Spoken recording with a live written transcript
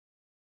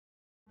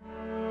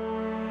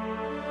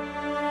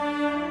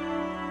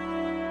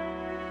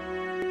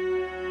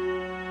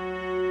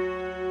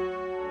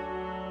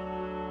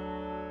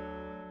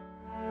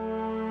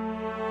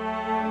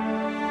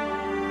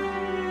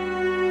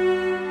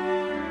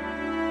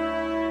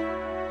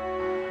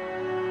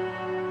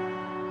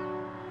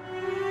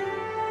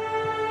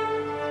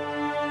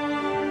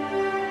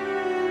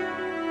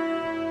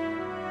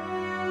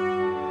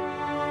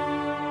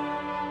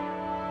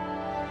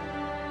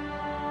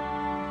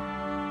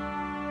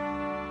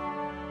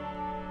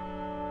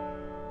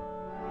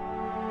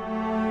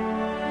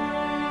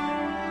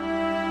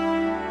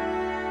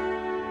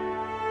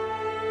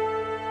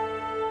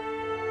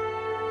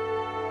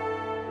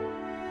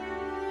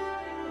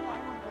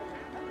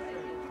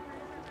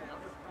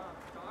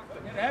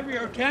Have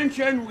your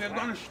attention, we're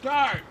going to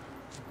start.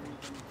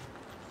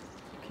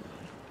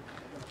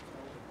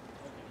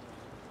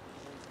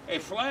 A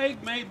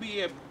flag may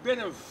be a bit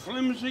of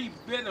flimsy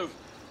bit of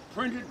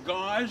printed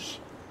gauze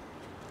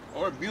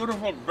or a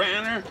beautiful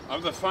banner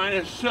of the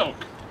finest silk.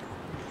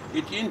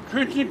 Its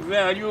intrinsic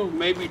value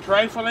may be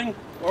trifling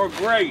or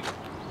great,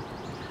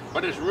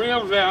 but its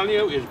real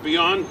value is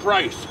beyond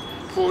price,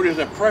 for it is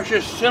a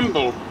precious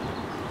symbol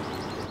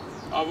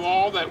of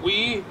all that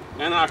we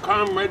and our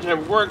comrades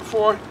have worked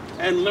for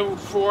and lived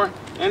for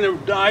and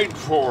have died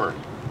for.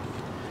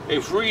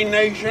 A free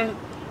nation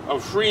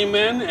of free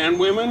men and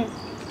women,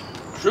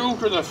 true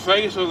to the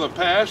faith of the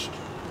past,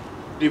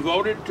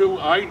 devoted to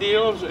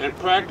ideals and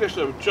practice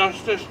of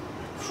justice,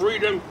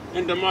 freedom,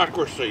 and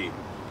democracy.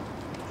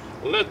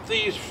 Let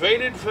these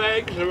faded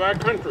flags of our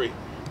country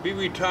be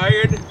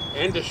retired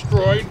and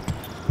destroyed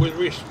with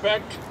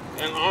respect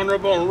and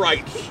honorable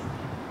rights.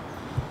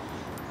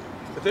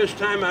 At this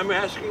time, I'm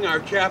asking our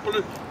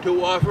chaplain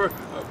to offer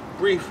a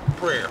brief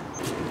prayer.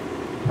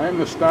 I am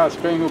the Star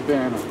Spangled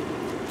Banner,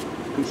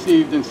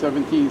 conceived in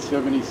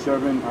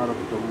 1777 out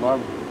of the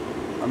love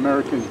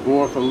Americans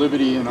bore for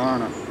liberty and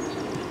honor.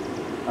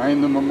 I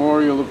am the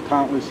memorial of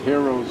countless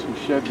heroes who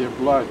shed their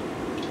blood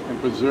and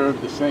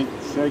preserved the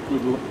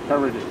sacred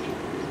heritage.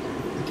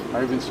 I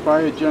have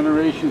inspired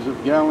generations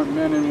of gallant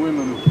men and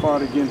women who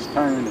fought against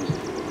tyranny.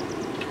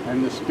 I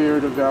am the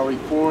spirit of Valley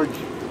Forge,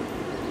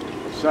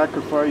 of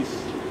sacrifice,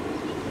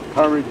 of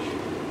courage.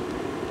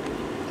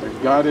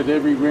 I've guarded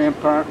every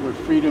rampart where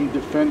freedom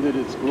defended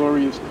its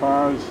glorious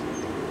cause.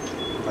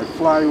 I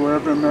fly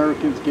wherever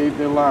Americans gave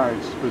their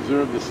lives to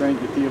preserve the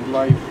sanctity of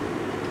life.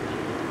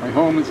 My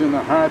home is in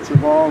the hearts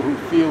of all who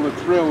feel a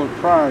thrill of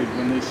pride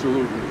when they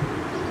salute me.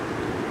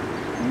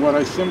 And what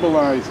I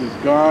symbolize is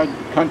God,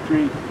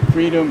 country,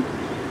 freedom,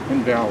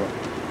 and valor.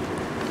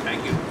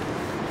 Thank you.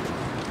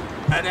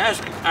 I'd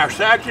ask our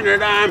Sergeant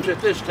at Arms at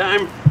this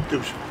time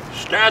to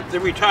start the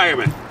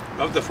retirement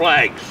of the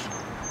flags.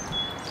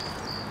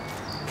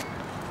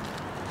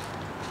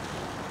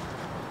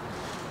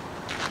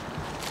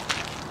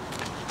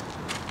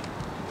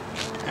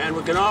 And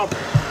we can all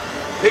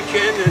pitch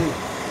in and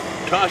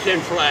toss in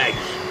flags.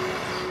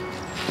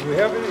 Do we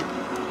have any?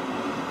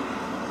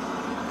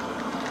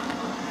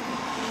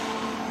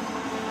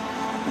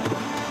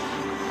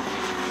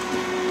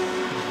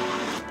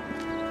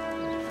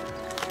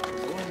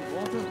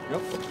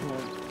 Yep.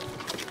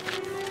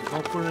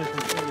 Don't put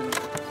anything